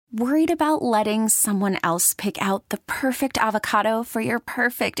Worried about letting someone else pick out the perfect avocado for your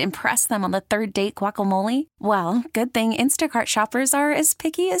perfect impress them on the third date guacamole? Well, good thing Instacart shoppers are as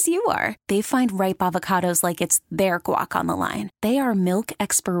picky as you are. They find ripe avocados like it's their guac on the line. They are milk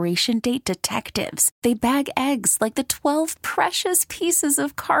expiration date detectives. They bag eggs like the 12 precious pieces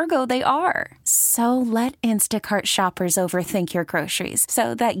of cargo they are. So let Instacart shoppers overthink your groceries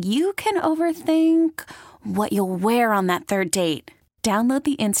so that you can overthink what you'll wear on that third date. Download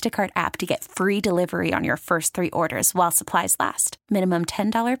the Instacart app to get free delivery on your first 3 orders while supplies last. Minimum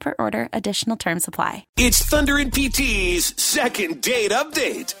 $10 per order. Additional terms apply. It's Thunder and PT's Second Date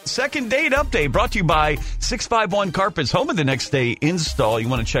Update. Second Date Update brought to you by 651 Carpets, home of the next day install. You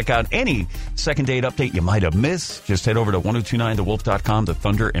want to check out any Second Date Update you might have missed? Just head over to 1029thewolf.com, the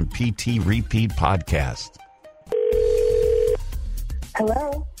Thunder and PT Repeat Podcast.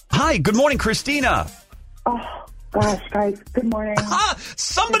 Hello. Hi, good morning, Christina. Oh, gosh, guys, good morning.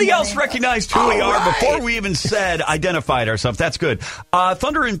 Somebody else recognized who we are before we even identified ourselves. That's good.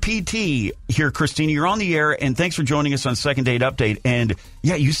 Thunder and PT here, Christina. You're on the air, and thanks for joining us on Second Date Update. And,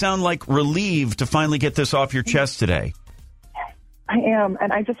 yeah, you sound like relieved to finally get this off your chest today. I am,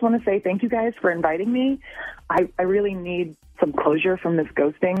 and I just want to say thank you guys for inviting me. I really need some closure from this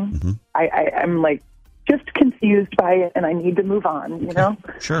ghosting. Mm-hmm. I'm, like, just confused by it, and I need to move on, you know?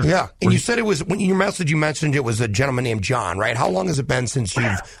 Sure. Yeah. And you said it was, when your message you mentioned it was a gentleman named John, right? How long has it been since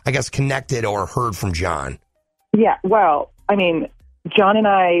you've, I guess, connected or heard from John? Yeah, well, I mean, John and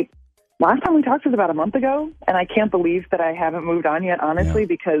I, last time we talked was about a month ago, and I can't believe that I haven't moved on yet, honestly,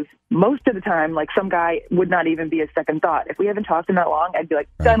 because most of the time, like, some guy would not even be a second thought. If we haven't talked in that long, I'd be like,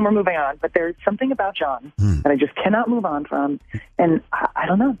 done, we're moving on. But there's something about John that I just cannot move on from, and I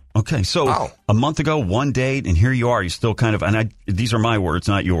don't know. Okay, so a month ago, one date, and here you are. You still kind of, and these are my words,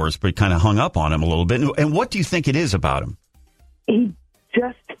 not yours, but kind of hung up on him a little bit. And what do you think it is about him? He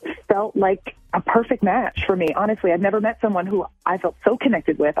just felt like a perfect match for me. Honestly, I've never met someone who I felt so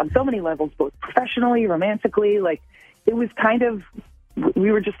connected with on so many levels, both professionally, romantically. Like, it was kind of,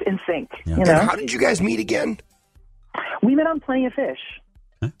 we were just in sync. Yeah. You know? And how did you guys meet again? We met on Plenty of Fish,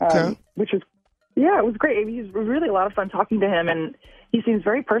 which was, it was great. It was really a lot of fun talking to him, and he seems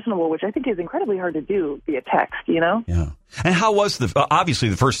very personable, which I think is incredibly hard to do via text, you know? Yeah. And how was obviously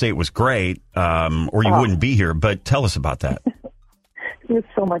the first date was great, or you wouldn't be here, but tell us about that. It was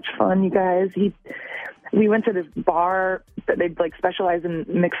so much fun, you guys. We went to this bar that they like specialize in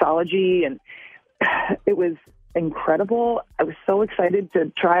mixology, and it was incredible. I was so excited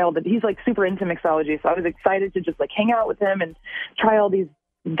to try he's like super into mixology, so I was excited to just like hang out with him and try all these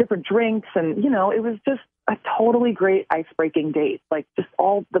different drinks, and you know, it was just a totally great ice-breaking date. Like, just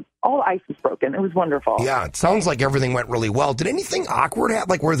all the ice was broken. It was wonderful. Yeah, it sounds like everything went really well. Did anything awkward happen?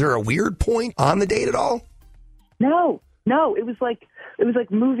 Like, were there a weird point on the date at all? No, it was like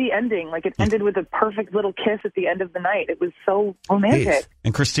movie ending. Like, it ended with a perfect little kiss at the end of the night. It was so romantic. Hey.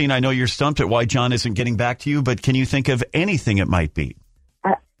 And Christine, I know you're stumped at why John isn't getting back to you, but can you think of anything it might be?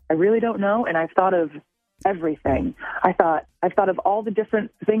 I really don't know, and I've thought of everything. I've thought of all the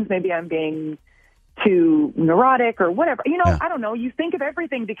different things. Maybe I'm being too neurotic or whatever. You know, I don't know. You think of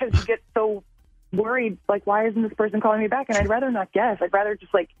everything because you get so worried. Like, why isn't this person calling me back? And I'd rather not guess. I'd rather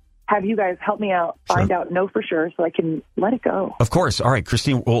just like have you guys help me out, find out, know for sure, so I can let it go. Of course. All right,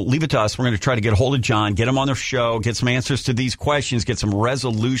 Christine, well, leave it to us. We're going to try to get a hold of John, get him on the show, get some answers to these questions, get some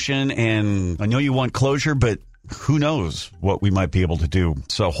resolution. And I know you want closure, but who knows what we might be able to do.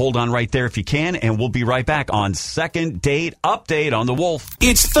 So hold on right there if you can, and we'll be right back on Second Date Update on The Wolf.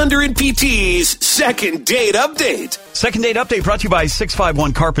 It's Thunder and PT's Second Date Update. Second Date Update brought to you by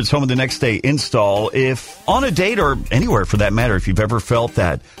 651 Carpets, home of the next day install. If on a date or anywhere for that matter, if you've ever felt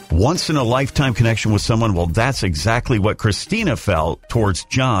that once-in-a-lifetime connection with someone, well, that's exactly what Christina felt towards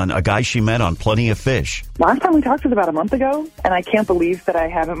John, a guy she met on Plenty of Fish. Last time we talked was about a month ago, and I can't believe that I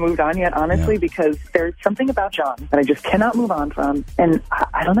haven't moved on yet, honestly, because there's something about John that I just cannot move on from, and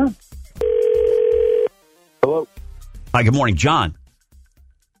I don't know. Hello. Hi, good morning, John.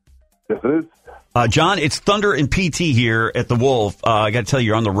 Yes, it is. John, it's Thunder and PT here at The Wolf. I got to tell you,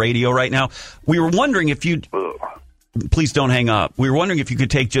 you're on the radio right now. We were wondering if you'd... Please don't hang up. We were wondering if you could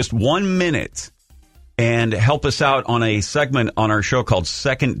take just 1 minute and help us out on a segment on our show called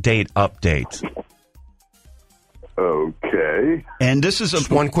Second Date Update. Okay. And this is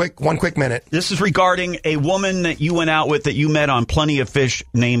one quick minute. This is regarding a woman that you went out with that you met on Plenty of Fish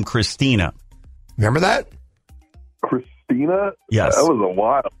named Christina. Remember that? Christina? Yes. That was a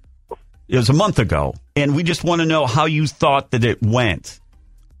while. It was a month ago, and we just want to know how you thought that it went.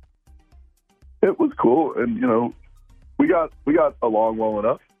 It was cool, and you know, we got along well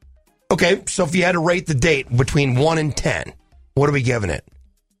enough. Okay, so if you had to rate the date between 1 and 10, what are we giving it?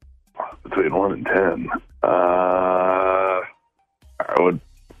 between 1 and 10. I would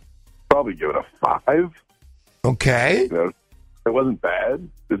probably give it a 5. Okay. You know, it wasn't bad.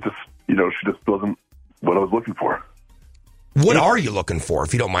 It just, you know, she just wasn't what I was looking for. What are you looking for,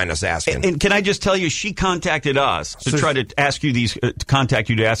 if you don't mind us asking? And can I just tell you, she contacted us to try to ask you these, to contact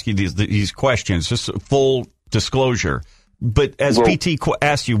you to ask you these questions, just full disclosure. But as PT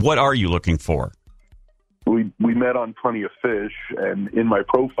asked you, what are you looking for? We met on Plenty of Fish, and in my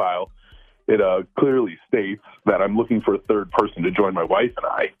profile, it clearly states that I'm looking for a third person to join my wife and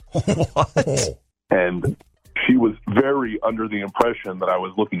I. What? And she was very under the impression that I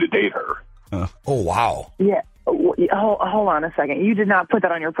was looking to date her. Oh, wow. Yeah. Hold on a second. You did not put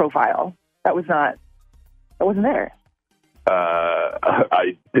that on your profile. That wasn't there.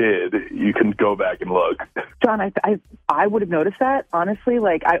 I did. You can go back and look. John, I would have noticed that, honestly.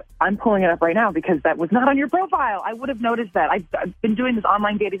 Like, I'm pulling it up right now because that was not on your profile. I would have noticed that. I've been doing this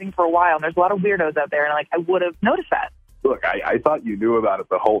online dating thing for a while, and there's a lot of weirdos out there, and I would have noticed that. Look, I thought you knew about it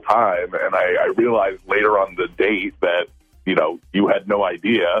the whole time, and I realized later on the date that, you know, you had no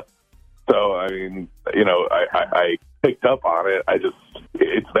idea. So, I mean, you know, I picked up on it.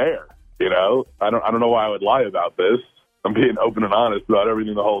 It's there, you know? I don't know why I would lie about this. I'm being open and honest about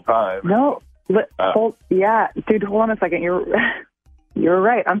everything the whole time. No, but dude, hold on a second. You're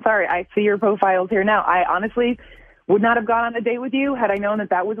right. I'm sorry. I see your profiles here now. I honestly would not have gone on a date with you had I known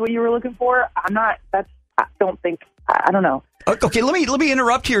that was what you were looking for. I don't know. Okay, let me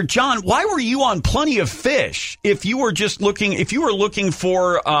interrupt here, John. Why were you on Plenty of Fish if you were looking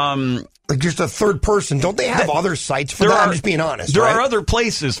for like just a third person? Don't they have other sites for that? I'm just being honest. There are other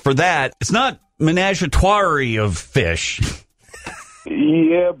places for that. It's not menagerie of fish.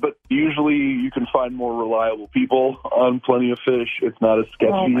 Yeah, but usually you can find more reliable people on Plenty of Fish. It's not as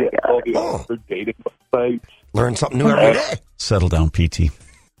sketchy as all the other dating sites. Learn something new every day. Settle down, PT.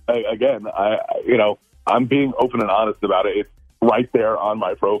 I'm being open and honest about it. It's right there on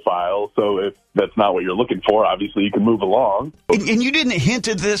my profile. So if that's not what you're looking for, obviously you can move along. And you didn't hint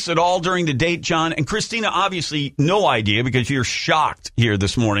at this at all during the date, John. And Christina, obviously, no idea because you're shocked here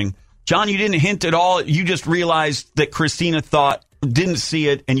this morning. John, you didn't hint at all. You just realized that Christina didn't see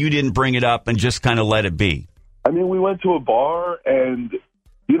it, and you didn't bring it up and just kind of let it be. I mean, we went to a bar, and,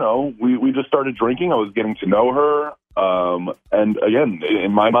 you know, we just started drinking. I was getting to know her. And, again,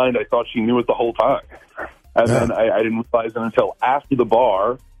 in my mind, I thought she knew it the whole time. And then I didn't realize it until after the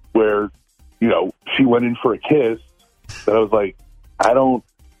bar where, you know, she went in for a kiss that I was like, I don't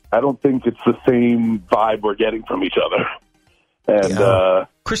think it's the same vibe we're getting from each other. And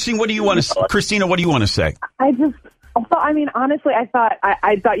Christina, what do you want to say? Honestly, I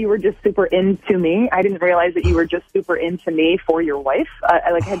thought you were just super into me. I didn't realize that you were just super into me for your wife.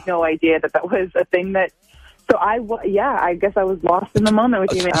 I had no idea that was a thing that. So I guess I was lost in the moment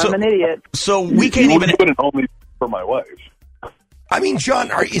with you. I'm an idiot. So we can't even put it only for my wife. I mean, John,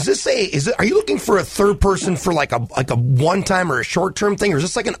 are you looking for a third person for like a one time or a short term thing, or is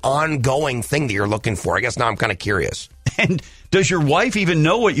this like an ongoing thing that you're looking for? I guess now I'm kind of curious. And does your wife even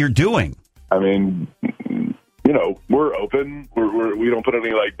know what you're doing? I mean, you know, we're open. We don't put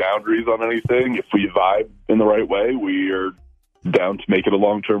any like boundaries on anything. If we vibe in the right way, we are down to make it a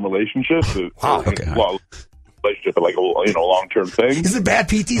long-term relationship. Wow. Okay. Relationship, like a long-term thing. Is it bad?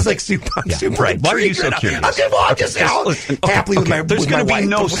 PT's like super right. Why are you so curious? I'm just happily with my. There's going to be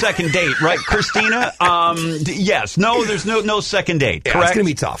no second date, right, Christina? Yes. No. There's no second date. Yeah, correct. It's going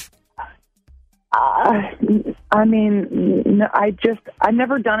to be tough. I mean, no, I've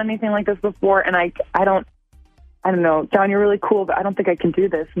never done anything like this before, and I don't know, John. You're really cool, but I don't think I can do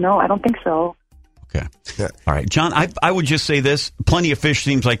this. No, I don't think so. Okay. All right, John. I would just say this: Plenty of Fish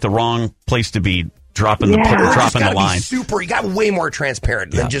seems like the wrong place to be. Dropping the line. You got way more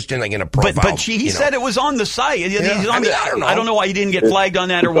transparent than just in a profile. But he said it was on the site. I don't know why he didn't get flagged on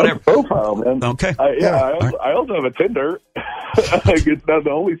that or whatever. Profile, man. Okay. I also have a Tinder. It's not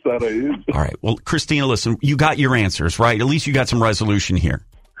the only site I use. All right. Well, Christina, listen, you got your answers, right? At least you got some resolution here.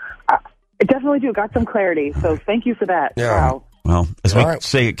 I definitely do. Got some clarity. So thank you for that. Yeah. Wow. Well, as we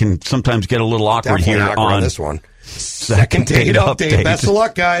say, it can sometimes get a little awkward Definitely here on this one. Second date update. Best of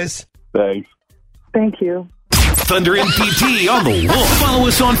luck, guys. Thanks. Thank you. Thunder and PT on The Wolf. Follow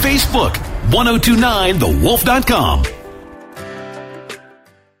us on Facebook, 1029thewolf.com.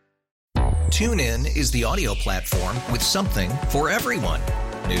 TuneIn is the audio platform with something for everyone.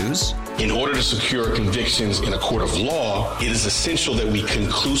 News. In order to secure convictions in a court of law, it is essential that we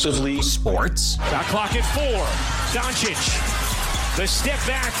conclusively. Sports. Shot clock at 4. Doncic. The step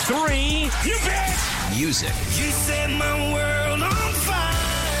back 3. You bet. Music. You set my world on fire.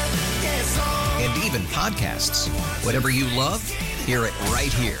 And even podcasts. Whatever you love, hear it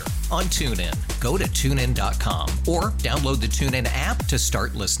right here on TuneIn. Go to TuneIn.com or download the TuneIn app to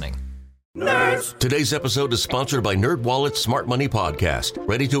start listening. Nerds. Today's episode is sponsored by NerdWallet's Smart Money Podcast.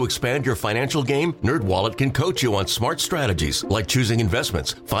 Ready to expand your financial game? NerdWallet can coach you on smart strategies like choosing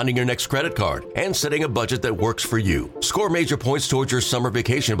investments, finding your next credit card, and setting a budget that works for you. Score major points towards your summer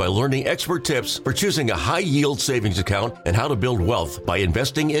vacation by learning expert tips for choosing a high-yield savings account and how to build wealth by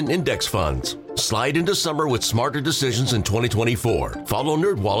investing in index funds. Slide into summer with smarter decisions in 2024. Follow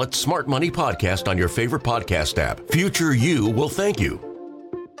NerdWallet's Smart Money Podcast on your favorite podcast app. Future you will thank you.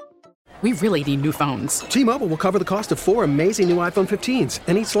 We really need new phones. T-Mobile will cover the cost of 4 amazing new iPhone 15s,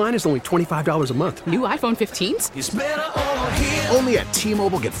 and each line is only $25 a month. New iPhone 15s? It's better over here. Only at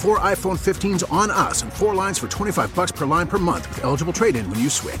T-Mobile, get 4 iPhone 15s on us and 4 lines for $25 per line per month with eligible trade-in when you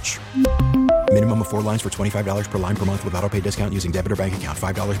switch. Minimum of 4 lines for $25 per line per month with autopay discount using debit or bank account.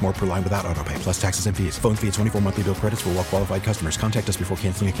 $5 more per line without autopay, plus taxes and fees. Phone fee at 24 monthly bill credits for well-qualified customers. Contact us before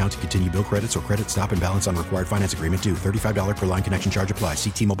canceling account to continue bill credits or credit stop and balance on required finance agreement due. $35 per line connection charge applies. See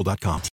T-Mobile.com.